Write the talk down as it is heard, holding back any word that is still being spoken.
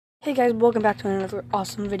Hey guys, welcome back to another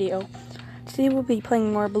awesome video. Today we'll be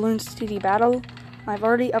playing more Balloons TD Battle. I've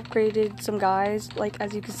already upgraded some guys, like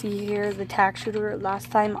as you can see here, the tack shooter.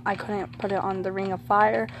 Last time I couldn't put it on the Ring of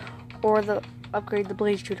Fire or upgrade the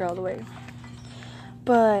blaze shooter all the way.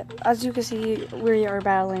 But as you can see, we are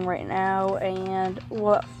battling right now, and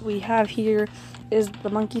what we have here is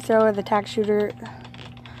the monkey thrower, the tack shooter,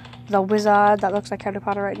 the wizard that looks like Harry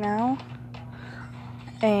Potter right now.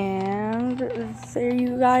 And there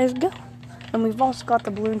you guys go. And we've also got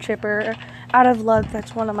the balloon chipper. Out of luck,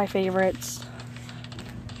 that's one of my favorites.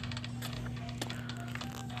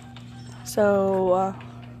 So,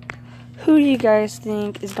 who do you guys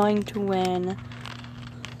think is going to win?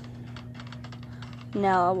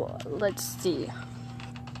 Now, let's see.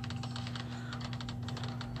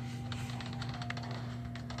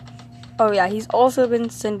 Oh yeah, he's also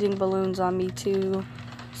been sending balloons on me too.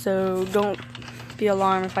 So don't be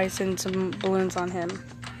alarmed if I send some balloons on him.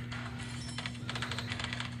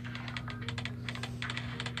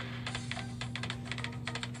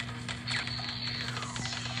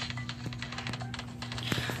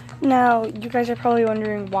 Now, you guys are probably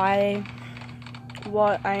wondering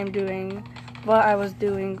what I was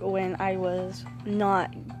doing when I was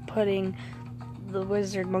not putting the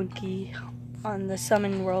wizard monkey on the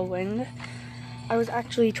summon whirlwind. I was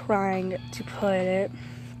actually trying to put it,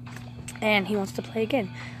 and he wants to play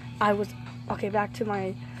again. Back to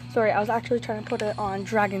my story. I was actually trying to put it on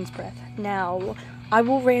Dragon's Breath. Now, I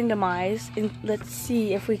will randomize, and let's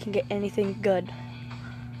see if we can get anything good.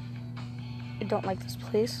 I don't like this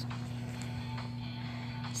place.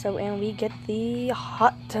 So, and we get the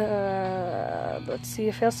hot tub. Let's see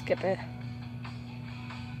if he'll skip it.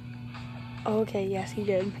 Okay, yes, he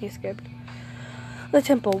did. He skipped. The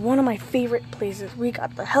temple, one of my favorite places. We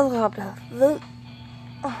got the helicopter, the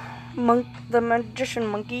magician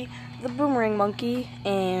monkey, the boomerang monkey,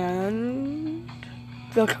 and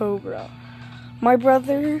the cobra. My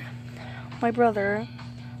brother,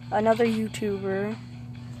 another YouTuber,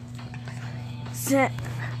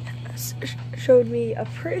 showed me a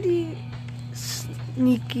pretty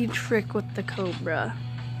sneaky trick with the cobra,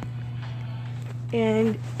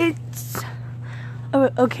 and it's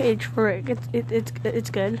okay trick. It's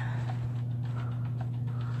good.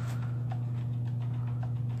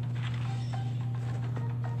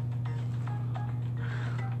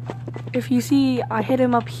 If you see, I hit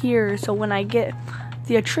him up here, so when I get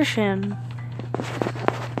the attrition,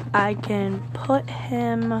 I can put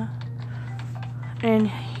him, and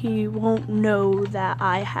he won't know that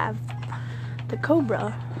I have the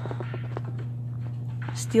cobra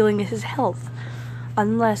stealing his health,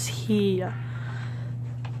 unless he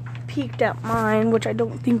peeked at mine, which I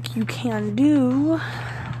don't think you can do.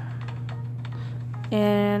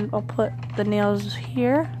 And I'll put the nails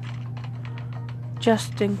here,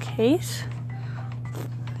 just in case.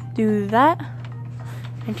 Do that.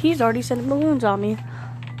 And he's already sending balloons on me.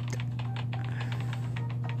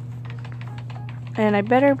 And I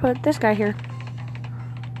better put this guy here.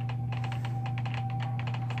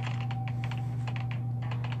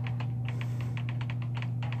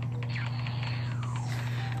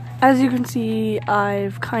 As you can see,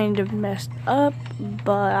 I've kind of messed up,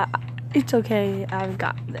 but it's okay, I've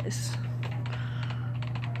got this.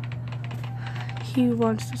 He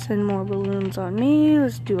wants to send more balloons on me.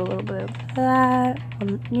 Let's do a little bit of that.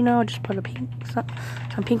 Just put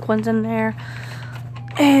some pink ones in there.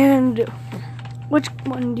 And which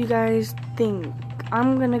one do you guys think?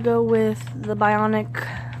 I'm gonna go with the bionic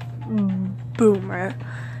boomer,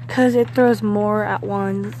 because it throws more at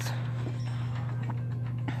once.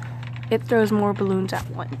 It throws more balloons at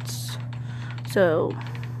once. So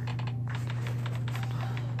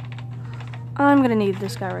I'm gonna need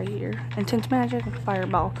this guy right here. Intense magic and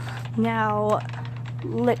fireball. Now,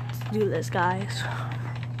 let's do this, guys.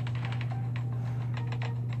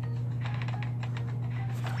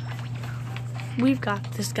 We've got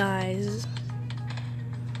this, guys.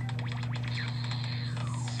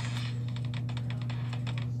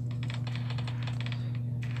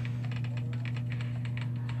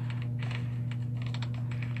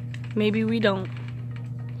 Maybe we don't.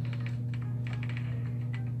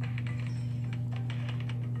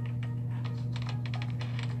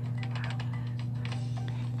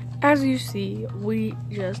 As you see, we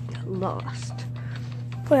just lost.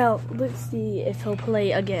 Well, let's see if he'll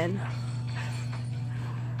play again.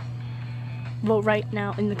 Vote right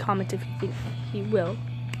now in the comments if you think he will.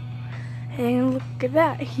 And look at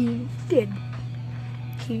that, he did.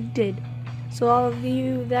 He did. So all of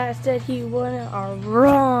you that said he wouldn't are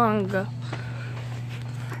wrong.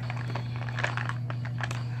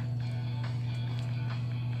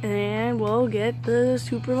 And we'll get the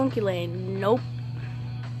Super Monkey Lane. Nope.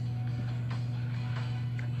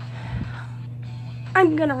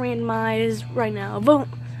 I'm gonna randomize right now. Vote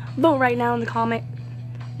right now in the comment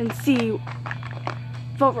and see.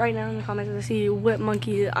 Vote right now in the comments to see what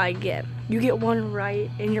monkey I get. You get one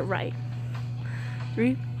right, and you're right.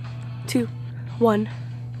 3, 2, 1.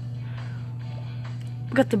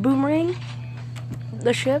 We got the boomerang,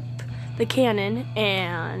 the ship, the cannon,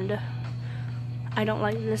 and I don't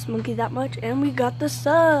like this monkey that much. And we got the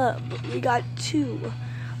sub. We got 2.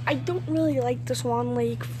 I don't really like the Swan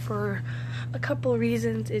Lake for a couple of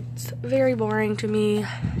reasons. It's very boring to me,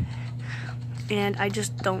 and I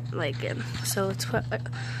just don't like it. So let's put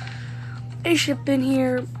a ship in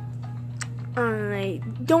here. I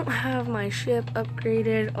don't have my ship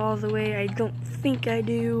upgraded all the way. I don't think I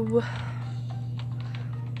do.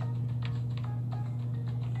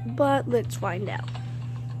 But let's find out.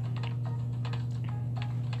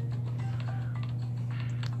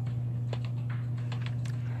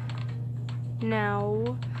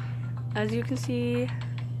 Now, as you can see,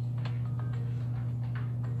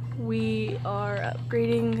 we are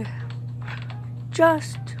upgrading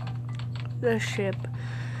just the ship,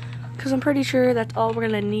 because I'm pretty sure that's all we're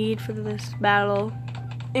gonna need for this battle.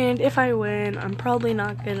 And if I win, I'll probably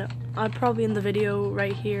end the video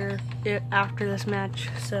right here after this match,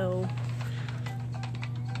 so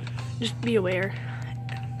just be aware.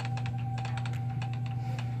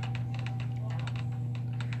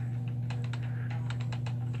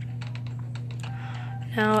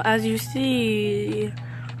 Now, as you see,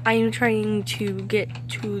 I am trying to get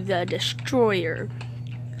to the destroyer,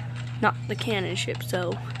 not the cannon ship,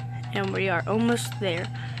 and we are almost there.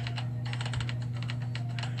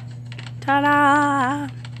 Ta-da!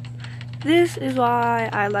 This is why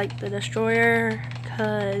I like the destroyer,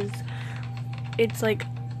 because it's like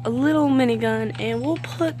a little minigun, and we'll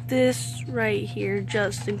put this right here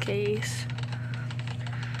just in case.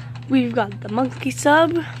 We've got the monkey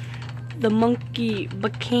sub, the monkey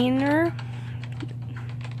buccaneer.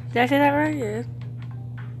 Did I say that right? Yeah.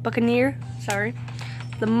 Buccaneer, sorry.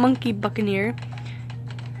 The monkey buccaneer.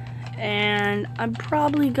 And I'm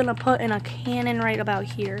probably gonna put in a cannon right about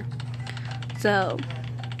here. So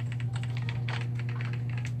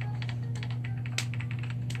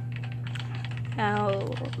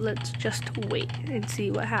now let's just wait and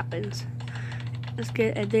see what happens. Let's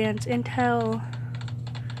get advanced intel.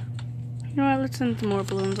 You know what, let's send some more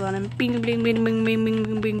balloons on him. Bing, bing, bing, bing, bing, bing,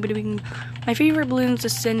 bing, bing, bing, bing. My favorite balloons to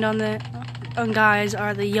send on guys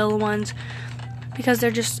are the yellow ones, because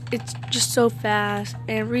it's just so fast.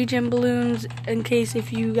 And regen balloons, in case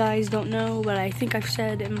if you guys don't know, but I think I've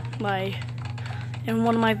said in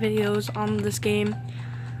one of my videos on this game,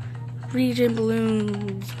 regen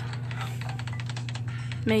balloons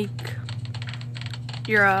make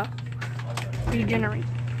your regenerate.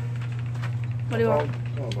 What do you want?